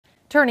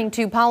Turning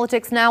to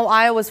politics now,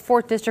 Iowa's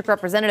 4th District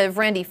Representative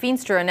Randy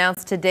Feenstra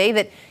announced today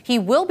that he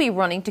will be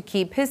running to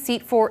keep his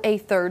seat for a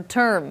 3rd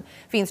term.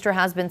 Feenstra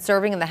has been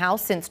serving in the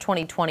House since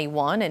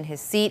 2021, and his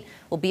seat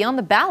will be on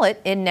the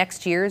ballot in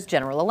next year's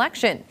general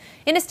election.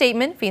 In a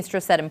statement, Feenstra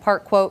said in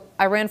part, quote,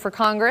 "I ran for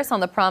Congress on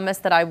the promise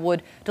that I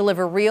would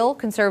deliver real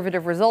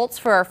conservative results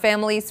for our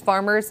families,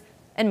 farmers,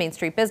 and Main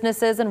Street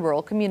businesses and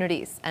rural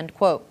communities," end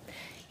quote.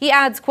 He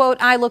adds, quote,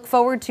 "I look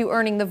forward to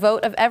earning the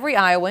vote of every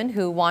Iowan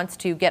who wants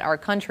to get our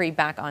country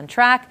back on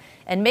track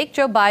and make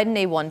Joe Biden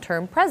a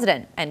one-term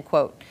president," end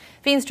quote.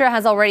 Feenstra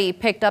has already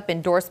picked up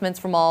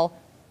endorsements from all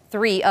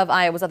 3 of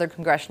Iowa's other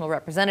congressional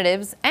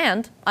representatives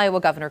and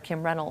Iowa Governor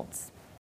Kim Reynolds.